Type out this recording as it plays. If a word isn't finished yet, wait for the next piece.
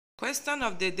Question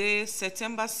of the day,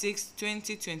 September 6,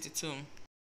 2022.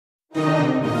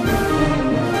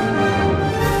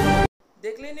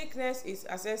 The clinic nurse is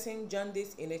assessing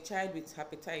jaundice in a child with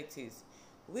hepatitis.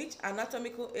 Which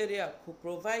anatomical area could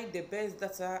provide the best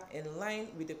data in line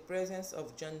with the presence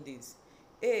of jaundice?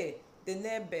 A. The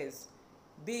nerves.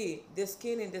 B. The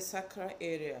skin in the sacral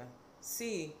area.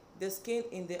 C. The skin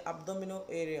in the abdominal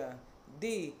area.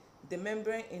 D. The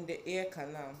membrane in the ear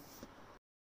canal.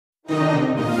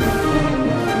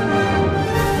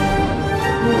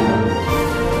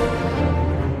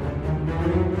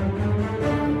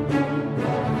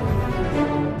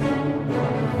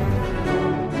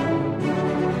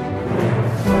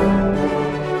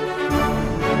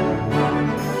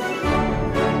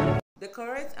 The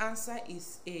correct answer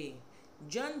is A.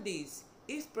 Jaundice,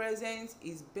 if present,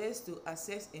 is best to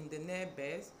assess in the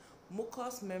nerves,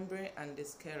 mucous membrane, and the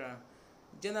sclera.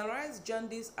 Generalized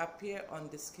jaundice appear on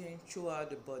the skin throughout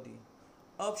the body.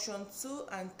 Option 2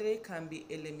 and 3 can be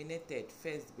eliminated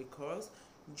first because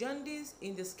jaundice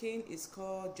in the skin is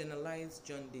called generalized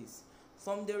jaundice.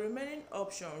 From the remaining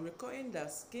option, recalling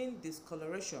that skin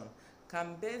discoloration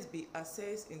can best be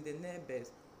assessed in the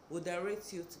nerves would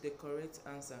direct you to the correct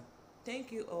answer.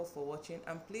 Thank you all for watching,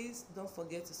 and please don't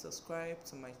forget to subscribe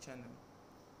to my channel.